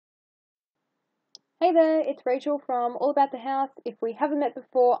Hey there, it's Rachel from All About the House. If we haven't met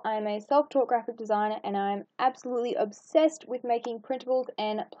before, I'm a self-taught graphic designer and I'm absolutely obsessed with making printables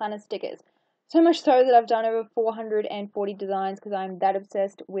and planner stickers. So much so that I've done over 440 designs because I'm that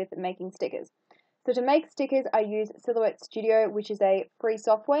obsessed with making stickers. So to make stickers, I use Silhouette Studio, which is a free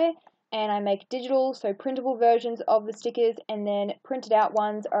software, and I make digital, so printable versions of the stickers, and then printed out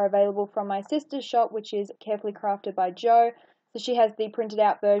ones are available from my sister's shop, which is Carefully Crafted by Jo. So she has the printed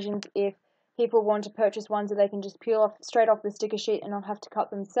out versions if people want to purchase ones that they can just peel off straight off the sticker sheet and not have to cut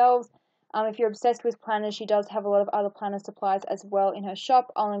themselves. If you're obsessed with planners, she does have a lot of other planner supplies as well in her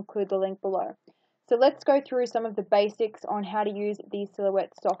shop. I'll include the link below. So let's go through some of the basics on how to use the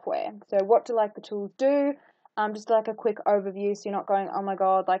Silhouette software. So what do the tools do? Just like a quick overview so you're not going, oh my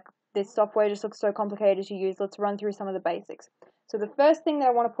god, this software just looks so complicated to use. Let's run through some of the basics. So the first thing that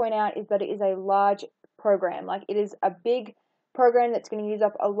I want to point out is that it is a large program. It is a big program that's going to use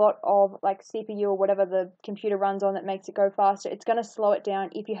up a lot of CPU or whatever the computer runs on that makes it go faster. It's going to slow it down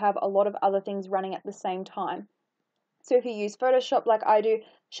if you have a lot of other things running at the same time. So if you use Photoshop like I do,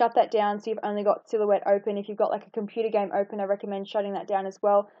 shut that down so you've only got Silhouette open. If you've got a computer game open, I recommend shutting that down as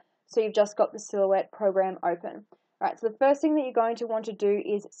well so you've just got the Silhouette program open. Alright, so the first thing that you're going to want to do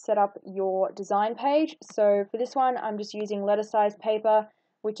is set up your design page. So for this one, I'm just using letter size paper,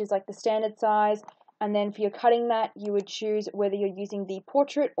 which is the standard size. And then for your cutting mat, you would choose whether you're using the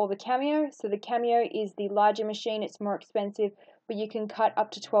Portrait or the Cameo. So the Cameo is the larger machine, it's more expensive, but you can cut up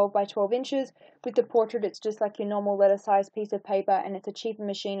to 12 by 12 inches. With the Portrait, it's just like your normal letter size piece of paper, and it's a cheaper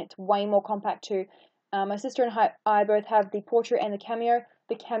machine. It's way more compact too. My sister and I both have the Portrait and the Cameo.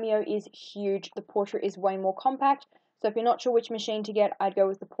 The Cameo is huge. The Portrait is way more compact. So if you're not sure which machine to get, I'd go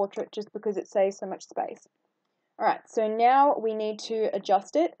with the Portrait just because it saves so much space. Alright, so now we need to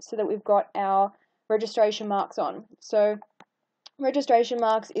adjust it so that we've got our registration marks on. So registration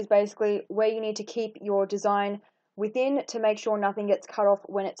marks is basically where you need to keep your design within to make sure nothing gets cut off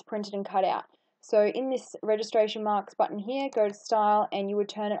when it's printed and cut out. So in this registration marks button here, go to style and you would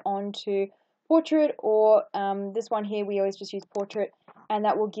turn it on to Portrait, or this one here, we always just use Portrait, and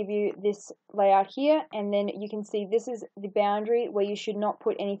that will give you this layout here, and then you can see this is the boundary where you should not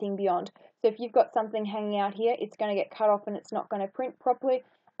put anything beyond. So if you've got something hanging out here, it's going to get cut off and it's not going to print properly,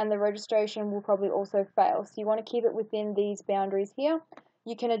 and the registration will probably also fail. So you want to keep it within these boundaries here.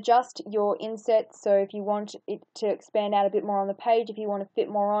 You can adjust your inset, so if you want it to expand out a bit more on the page, if you want to fit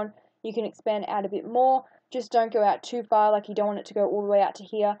more on, you can expand out a bit more. Just don't go out too far, you don't want it to go all the way out to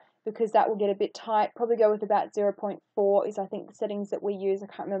here, because that will get a bit tight. Probably go with about 0.4 is I think the settings that we use. I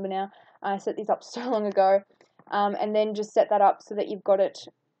can't remember now. I set these up so long ago. And then just set that up so that you've got it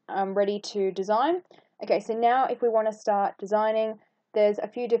ready to design. Okay, so now if we want to start designing, there's a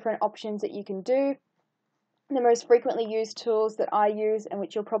few different options that you can do. The most frequently used tools that I use, and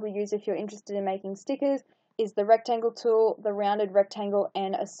which you'll probably use if you're interested in making stickers, is the rectangle tool, the rounded rectangle,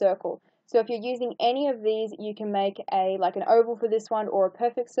 and a circle. So if you're using any of these, you can make an oval for this one or a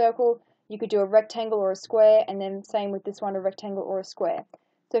perfect circle. You could do a rectangle or a square, and then same with this one, a rectangle or a square.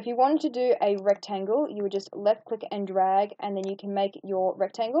 So if you wanted to do a rectangle, you would just left click and drag, and then you can make your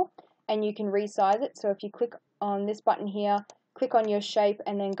rectangle, and you can resize it. So if you click on this button here, click on your shape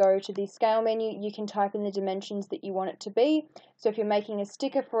and then go to the scale menu, you can type in the dimensions that you want it to be. So if you're making a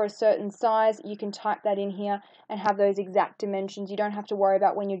sticker for a certain size, you can type that in here and have those exact dimensions. You don't have to worry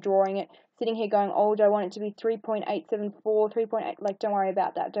about when you're drawing it, sitting here going, oh, do I want it to be 3.874, 3.8, don't worry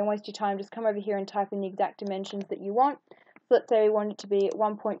about that. Don't waste your time, just come over here and type in the exact dimensions that you want. So let's say we want it to be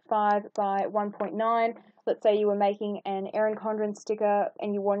 1.5 by 1.9. Let's say you were making an Erin Condren sticker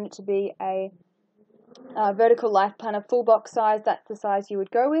and you want it to be a vertical life planner full box size. That's the size you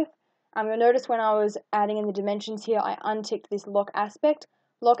would go with. You'll notice when I was adding in the dimensions here, I unticked this lock aspect.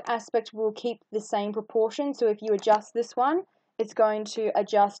 Lock aspect will keep the same proportion, so if you adjust this one, it's going to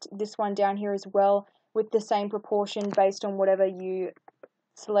adjust this one down here as well with the same proportion based on whatever you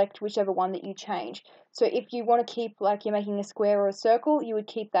select, whichever one that you change. So if you want to keep, you're making a square or a circle, you would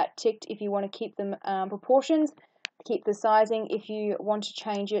keep that ticked. If you want to keep them proportions, keep the sizing. If you want to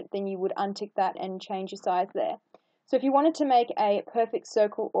change it, then you would untick that and change your size there. So if you wanted to make a perfect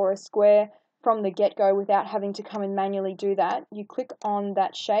circle or a square from the get-go without having to come and manually do that, you click on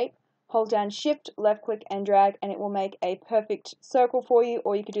that shape, hold down shift, left click and drag, and it will make a perfect circle for you,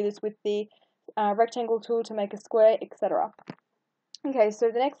 or you could do this with the rectangle tool to make a square, etc. Okay,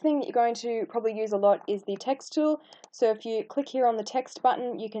 so the next thing that you're going to probably use a lot is the text tool. So if you click here on the text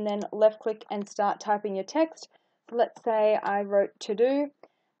button, you can then left click and start typing your text. So let's say I wrote to do.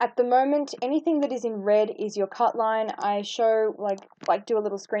 At the moment, anything that is in red is your cut line. I show, do a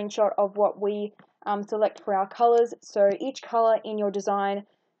little screenshot of what we select for our colors. So each color in your design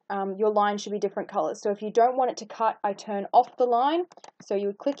your line should be different colors. So if you don't want it to cut, I turn off the line. So you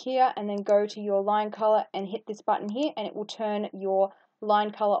would click here and then go to your line color and hit this button here, and it will turn your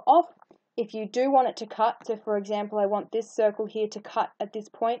line color off. If you do want it to cut, so for example, I want this circle here to cut at this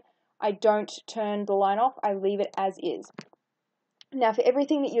point, I don't turn the line off, I leave it as is. Now for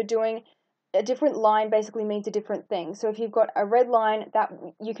everything that you're doing, a different line basically means a different thing. So if you've got a red line, that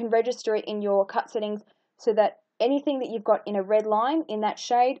you can register it in your cut settings so that anything that you've got in a red line, in that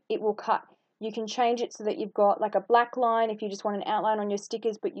shade, it will cut. You can change it so that you've got like a black line if you just want an outline on your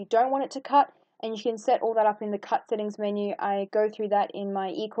stickers but you don't want it to cut, and you can set all that up in the cut settings menu. I go through that in my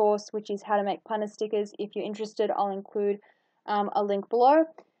e-course, which is how to make planner stickers. If you're interested, I'll include a link below.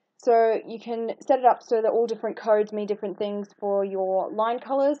 So you can set it up so that all different codes mean different things for your line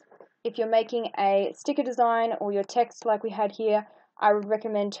colors. If you're making a sticker design or your text like we had here, I would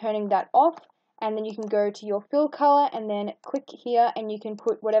recommend turning that off, and then you can go to your fill color and then click here and you can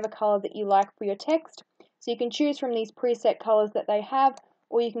put whatever color that you like for your text. So you can choose from these preset colors that they have,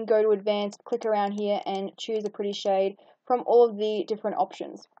 or you can go to advanced, click around here and choose a pretty shade from all of the different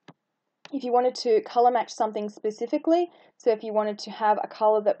options. If you wanted to color match something specifically, so if you wanted to have a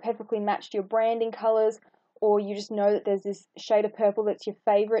color that perfectly matched your branding colors, or you just know that there's this shade of purple that's your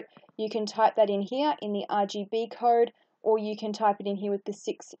favorite, you can type that in here in the RGB code, or you can type it in here with the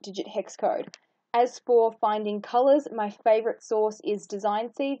 6-digit hex code. As for finding colors, my favorite source is Design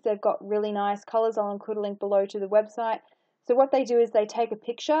Seeds. They've got really nice colors. I'll include a link below to the website. So what they do is they take a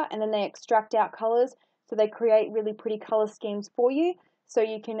picture and then they extract out colors. So they create really pretty color schemes for you. So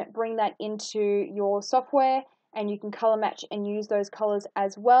you can bring that into your software and you can color match and use those colors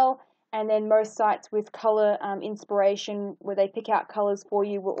as well. And then most sites with color inspiration, where they pick out colors for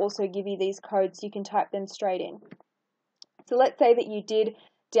you, will also give you these codes so you can type them straight in. So let's say that you did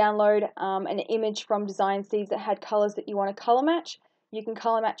download an image from Design Seeds that had colors that you want to color match. You can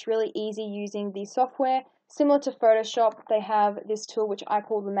color match really easy using the software. Similar to Photoshop, they have this tool which I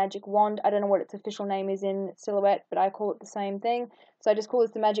call the magic wand. I don't know what its official name is in Silhouette, but I call it the same thing. So I just call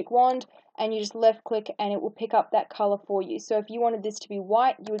this the magic wand, and you just left click and it will pick up that color for you. So if you wanted this to be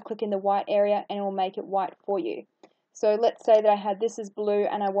white, you would click in the white area and it will make it white for you. So let's say that I had this as blue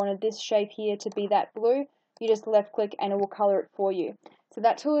and I wanted this shape here to be that blue. You just left click and it will color it for you. So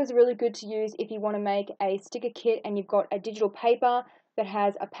that tool is really good to use if you want to make a sticker kit and you've got a digital paper that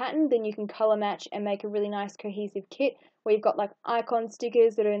has a pattern. Then you can color match and make a really nice cohesive kit where you've got like icon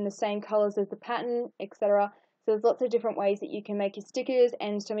stickers that are in the same colors as the pattern, etc. So there's lots of different ways that you can make your stickers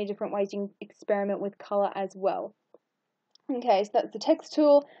and so many different ways you can experiment with color as well. Okay, so that's the text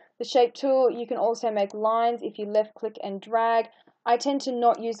tool. The shape tool, you can also make lines if you left click and drag. I tend to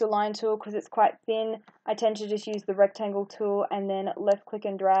not use the line tool because it's quite thin. I tend to just use the rectangle tool and then left click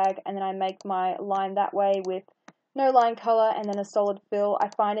and drag, and then I make my line that way with no line color and then a solid fill. I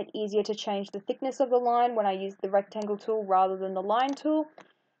find it easier to change the thickness of the line when I use the rectangle tool rather than the line tool.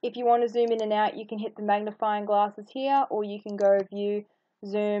 If you want to zoom in and out, you can hit the magnifying glasses here, or you can go view,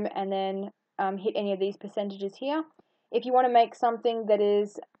 zoom, and then hit any of these percentages here. If you want to make something that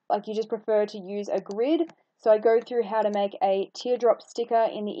is like you just prefer to use a grid, so I go through how to make a teardrop sticker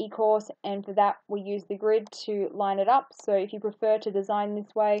in the e-course, and for that we use the grid to line it up. So if you prefer to design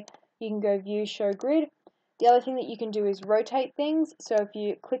this way, you can go view, show grid. The other thing that you can do is rotate things. So if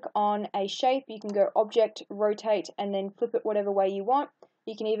you click on a shape, you can go object, rotate, and then flip it whatever way you want.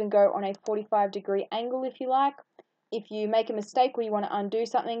 You can even go on a 45-degree angle if you like. If you make a mistake or you want to undo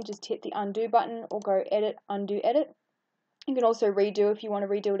something, just hit the undo button or go edit, undo, edit. You can also redo if you want to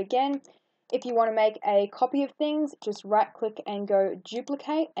redo it again. If you want to make a copy of things, just right click and go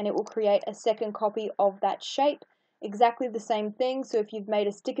duplicate, and it will create a second copy of that shape. Exactly the same thing. So if you've made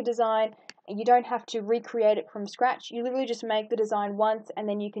a sticker design and you don't have to recreate it from scratch, you literally just make the design once and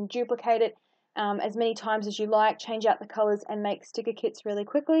then you can duplicate it as many times as you like, change out the colors and make sticker kits really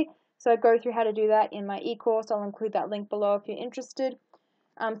quickly. So I go through how to do that in my e-course. I'll include that link below if you're interested.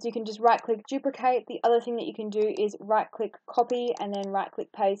 So you can just right click duplicate. The other thing that you can do is right click copy and then right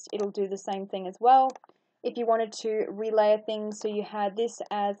click paste. It'll do the same thing as well. If you wanted to relayer things, so you had this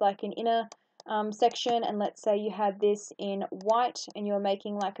as like an inner section, and let's say you had this in white and you're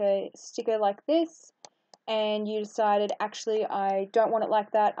making like a sticker like this, and you decided actually I don't want it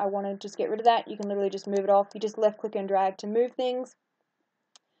like that, I want to just get rid of that, you can literally just move it off. You just left click and drag to move things.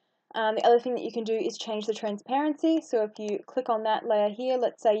 The other thing that you can do is change the transparency. So if you click on that layer here,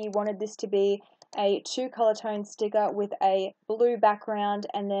 let's say you wanted this to be a 2-color tone sticker with a blue background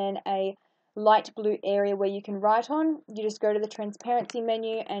and then a light blue area where you can write on. You just go to the transparency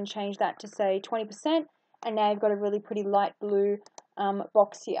menu and change that to say 20%, and now you've got a really pretty light blue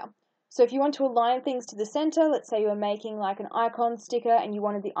box here. So if you want to align things to the center, let's say you were making like an icon sticker and you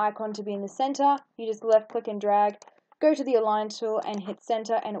wanted the icon to be in the center, you just left click and drag, go to the align tool and hit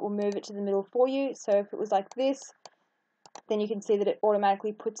center, and it will move it to the middle for you. So if it was like this, then you can see that it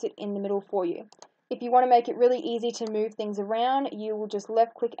automatically puts it in the middle for you. If you want to make it really easy to move things around, you will just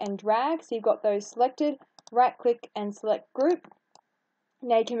left click and drag. So you've got those selected, right click and select group.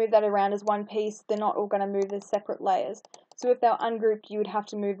 Now you can move that around as one piece. They're not all going to move as separate layers. So if they're ungrouped, you would have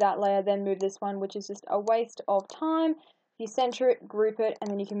to move that layer, then move this one, which is just a waste of time. You center it, group it, and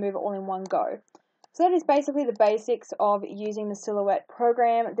then you can move it all in one go. So that is basically the basics of using the Silhouette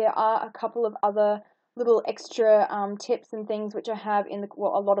program. There are a couple of other little extra tips and things which I have in the,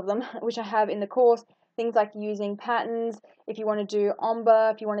 well, a lot of them, which I have in the course. Things like using patterns, if you want to do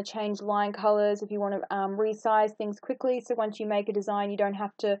ombre, if you want to change line colors, if you want to resize things quickly. So once you make a design, you don't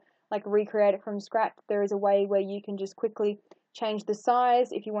have to like recreate it from scratch. There is a way where you can just quickly change the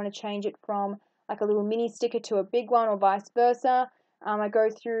size if you want to change it from like a little mini sticker to a big one or vice versa. I go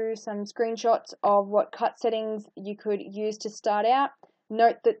through some screenshots of what cut settings you could use to start out.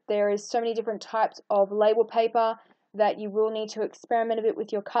 Note that there is so many different types of label paper that you will need to experiment a bit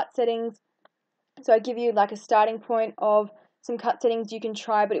with your cut settings. So I give you like a starting point of some cut settings you can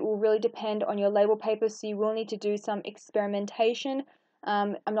try, but it will really depend on your label paper, so you will need to do some experimentation.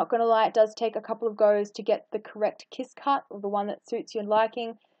 I'm not going to lie, it does take a couple of goes to get the correct kiss cut, or the one that suits your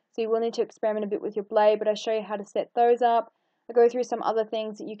liking, so you will need to experiment a bit with your blade, but I show you how to set those up. I go through some other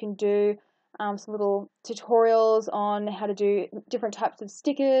things that you can do, some little tutorials on how to do different types of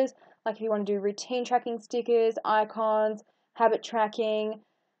stickers, like if you want to do routine tracking stickers, icons, habit tracking,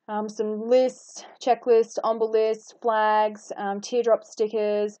 some lists, checklists, ombre lists, flags, teardrop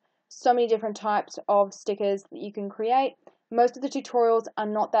stickers, so many different types of stickers that you can create. Most of the tutorials are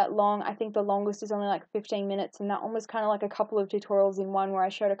not that long. I think the longest is only like 15 minutes, and that one was kind of like a couple of tutorials in one where I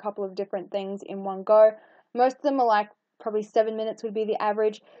showed a couple of different things in one go. Most of them are like probably 7 minutes would be the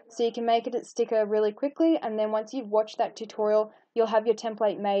average, so you can make it a sticker really quickly, and then once you've watched that tutorial, you'll have your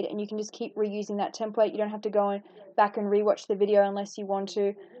template made, and you can just keep reusing that template. You don't have to go back and rewatch the video unless you want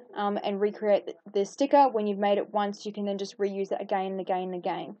to, and recreate the sticker. When you've made it once, you can then just reuse it again and again and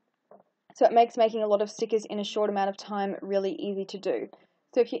again. So it makes making a lot of stickers in a short amount of time really easy to do.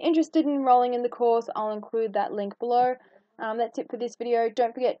 So if you're interested in enrolling in the course, I'll include that link below. That's it for this video.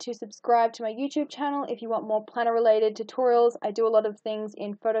 Don't forget to subscribe to my YouTube channel if you want more planner related tutorials. I do a lot of things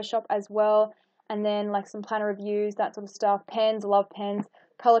in Photoshop as well, and then like some planner reviews, that sort of stuff. Pens, love pens,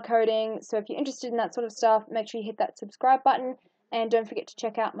 color coding. So if you're interested in that sort of stuff, make sure you hit that subscribe button, and don't forget to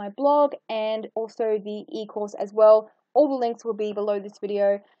check out my blog and also the e-course as well. All the links will be below this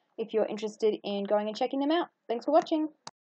video if you're interested in going and checking them out. Thanks for watching.